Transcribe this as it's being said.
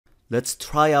Let's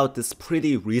try out this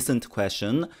pretty recent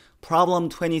question. Problem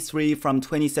 23 from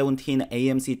 2017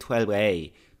 AMC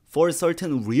 12A. For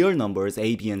certain real numbers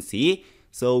A, B, and C,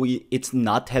 so it's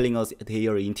not telling us they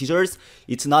are integers,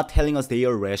 it's not telling us they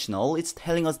are rational, it's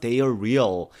telling us they are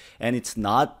real, and it's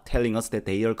not telling us that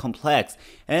they are complex.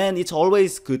 And it's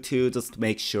always good to just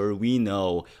make sure we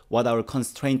know what our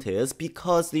constraint is,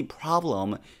 because the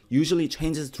problem usually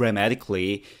changes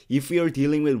dramatically if we are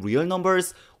dealing with real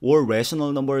numbers or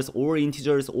rational numbers or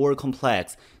integers or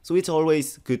complex. So it's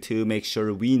always good to make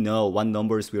sure we know what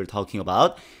numbers we are talking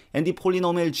about. And the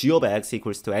polynomial g of x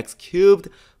equals to x cubed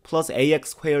plus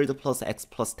ax squared plus x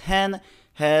plus 10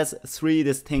 has three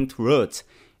distinct roots.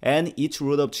 And each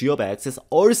root of g of x is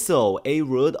also a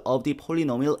root of the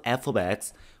polynomial f of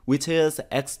x, which is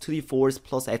x to the fourth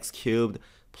plus x cubed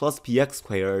plus bx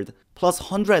squared plus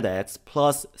 100x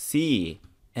plus c.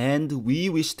 And we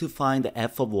wish to find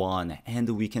f of 1. And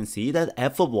we can see that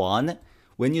f of 1,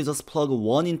 when you just plug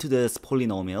 1 into this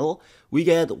polynomial, we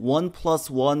get 1 plus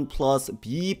 1 plus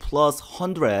b plus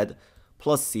 100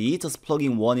 plus c, just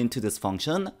plugging 1 into this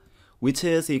function, which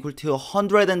is equal to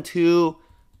 102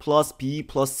 plus b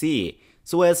plus c.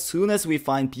 So as soon as we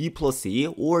find b plus c,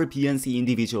 or b and c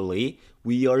individually,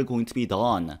 we are going to be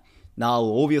done. Now,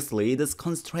 obviously, this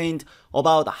constraint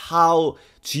about how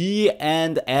g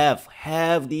and f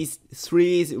have these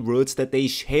three roots that they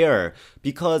share,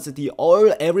 because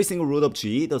every single root of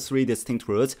g, the three distinct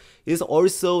roots, is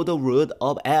also the root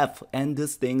of f, and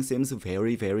this thing seems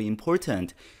very, very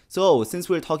important. So, since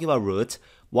we're talking about roots,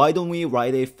 why don't we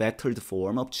write a factored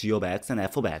form of g of x and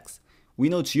f of x? We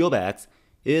know g of x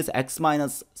is x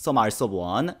minus some r sub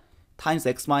 1 times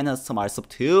x minus some r sub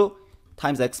 2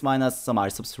 times x minus some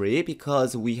r sub 3,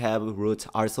 because we have roots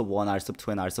r sub 1, r sub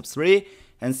 2, and r sub 3.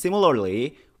 And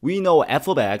similarly, we know f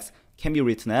of x can be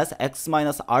written as x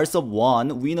minus r sub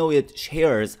 1. We know it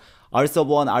shares r sub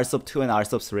 1, r sub 2, and r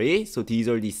sub 3. So these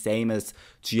are the same as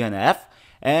g and f.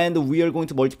 And we are going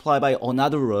to multiply by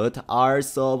another root, r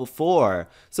sub 4.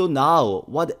 So now,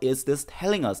 what is this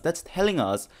telling us? That's telling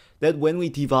us that when we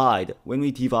divide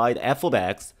f of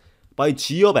x by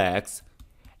g of x,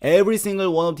 every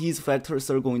single one of these factors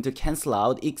are going to cancel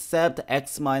out except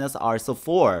x minus r sub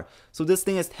 4. So this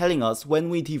thing is telling us when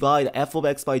we divide f of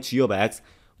x by g of x,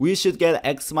 we should get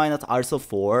x minus r sub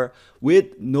 4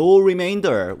 with no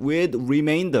remainder, with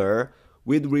remainder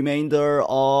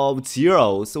of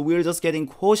 0. So we're just getting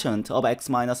quotient of x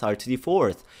minus r to the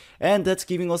fourth. And that's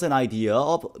giving us an idea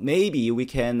of maybe we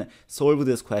can solve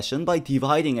this question by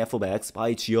dividing f of x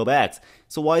by g of x.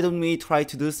 So why don't we try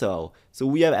to do so? So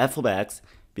we have f of x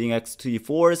being x to the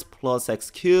fourth plus x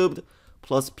cubed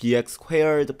plus bx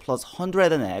squared plus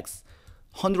 100x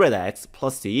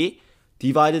plus c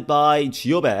divided by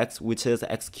g of x, which is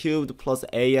x cubed plus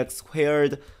ax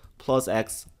squared plus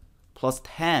x plus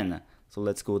 10. So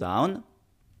let's go down.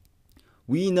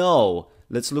 We know,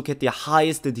 let's look at the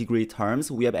highest degree terms.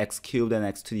 We have x cubed and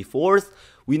x to the fourth.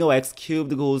 We know x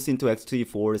cubed goes into x to the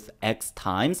fourth x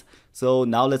times. So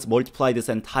now let's multiply this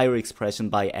entire expression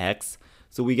by x.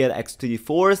 So we get x to the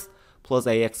fourth plus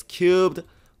ax cubed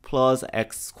plus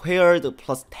x squared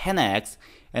plus 10x.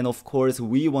 And of course,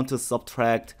 we want to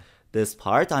subtract this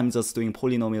part. I'm just doing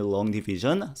polynomial long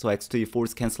division. So x to the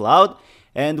fourth cancel out.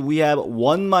 And we have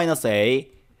 1 minus a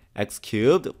x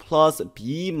cubed plus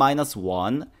b minus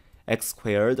 1 x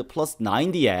squared plus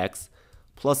 90x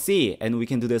plus c. And we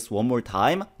can do this one more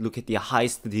time. Look at the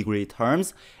highest degree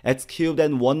terms. X cubed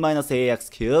and 1 minus ax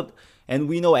cubed. And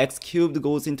we know x cubed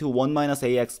goes into 1 minus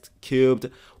ax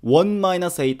cubed 1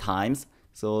 minus a times.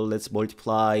 So let's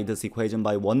multiply this equation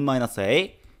by 1 minus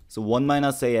a. So 1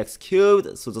 minus ax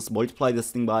cubed. So just multiply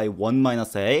this thing by 1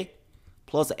 minus a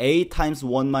plus a times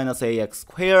 1 minus ax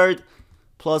squared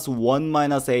plus 1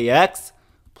 minus ax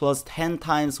plus 10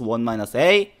 times 1 minus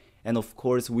a. And of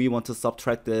course, we want to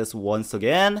subtract this once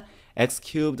again. X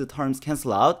cubed terms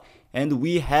cancel out. And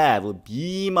we have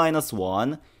b minus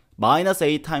 1 minus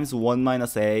a times 1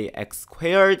 minus a x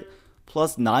squared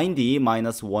plus 90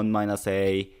 minus 1 minus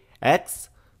a x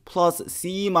plus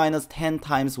c minus 10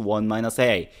 times 1 minus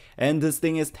a. And this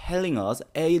thing is telling us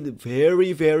a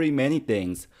very, very many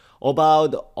things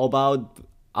about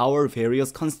our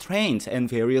various constraints and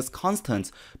various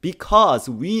constants, because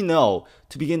we know,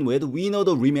 to begin with, we know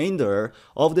the remainder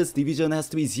of this division has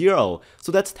to be 0.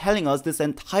 So that's telling us this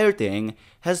entire thing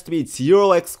has to be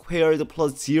 0x squared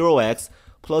plus 0x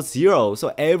plus 0.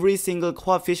 So every single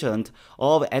coefficient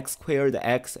of x squared,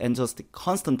 x, and just the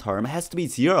constant term has to be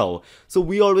 0. So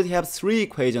we already have three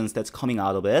equations that's coming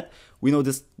out of it. We know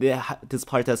this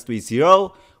part has to be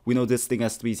 0. We know this thing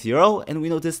has to be 0, and we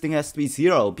know this thing has to be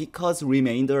 0 because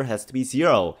remainder has to be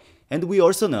 0. And we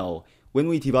also know when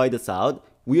we divide this out,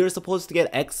 we are supposed to get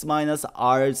x minus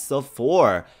r sub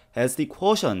 4 as the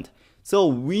quotient. So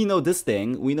we know this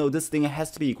thing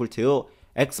has to be equal to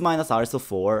x minus r sub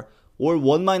 4, or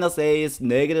 1 minus a is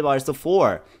negative r sub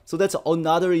 4. So that's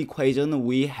another equation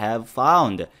we have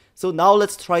found. So now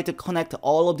let's try to connect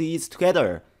all of these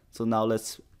together. So now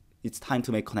it's time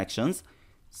to make connections.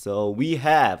 So we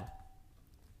have,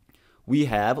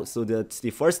 so that's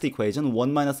the first equation,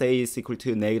 1 minus a is equal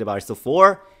to negative r sub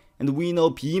 4. And we know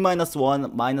b minus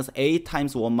 1 minus a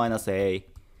times 1 minus a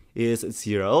is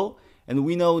 0. And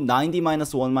we know 90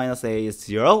 minus 1 minus a is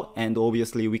 0. And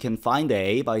obviously we can find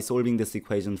a by solving this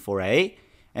equation for a.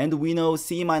 And we know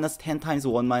c minus 10 times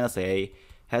 1 minus a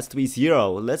has to be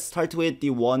 0. Let's start with the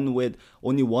one with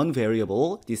only one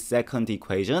variable, the second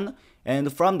equation.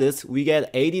 And from this, we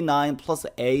get 89 plus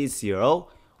a is 0,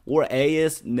 or a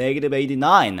is negative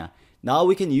 89. Now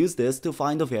we can use this to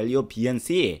find the value of b and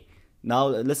c. Now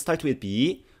let's start with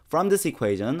b. From this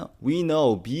equation, we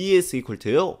know b is equal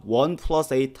to 1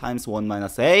 plus a times 1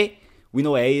 minus a. We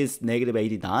know a is negative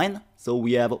 89, so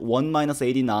we have 1 minus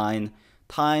 89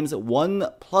 times 1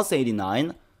 plus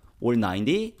 89, or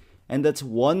 90. And that's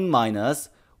 1 minus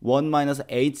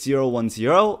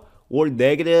 8010, or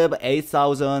negative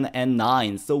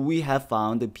 8009. So we have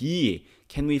found b.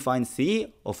 Can we find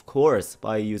c? Of course,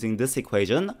 by using this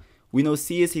equation. We know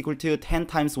c is equal to 10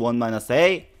 times 1 minus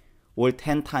a, or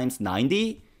 10 times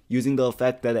 90, using the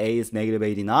fact that a is negative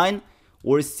 89,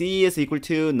 or c is equal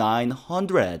to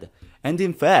 900. And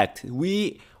in fact,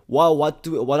 what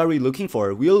are we looking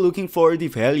for? We are looking for the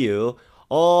value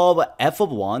of f of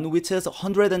 1, which is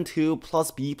 102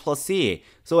 plus b plus c.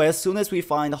 So as soon as we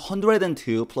find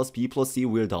 102 plus b plus c,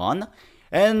 we're done.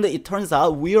 And it turns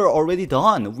out we are already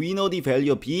done. We know the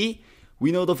value of b,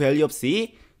 we know the value of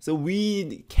c, so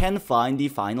we can find the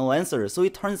final answer. So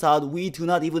it turns out we do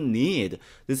not even need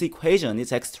this equation.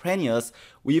 It's extraneous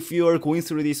if you are going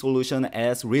through the solution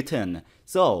as written.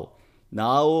 So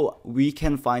now we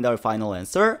can find our final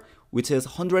answer, which is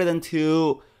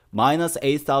 102 minus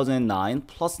 8009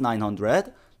 plus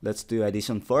 900. Let's do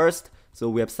addition first. So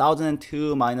we have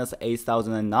 1002 minus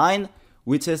 8009,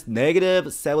 which is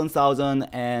negative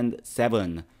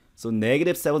 7007. So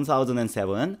negative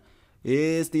 7007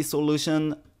 is the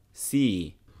solution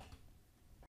C.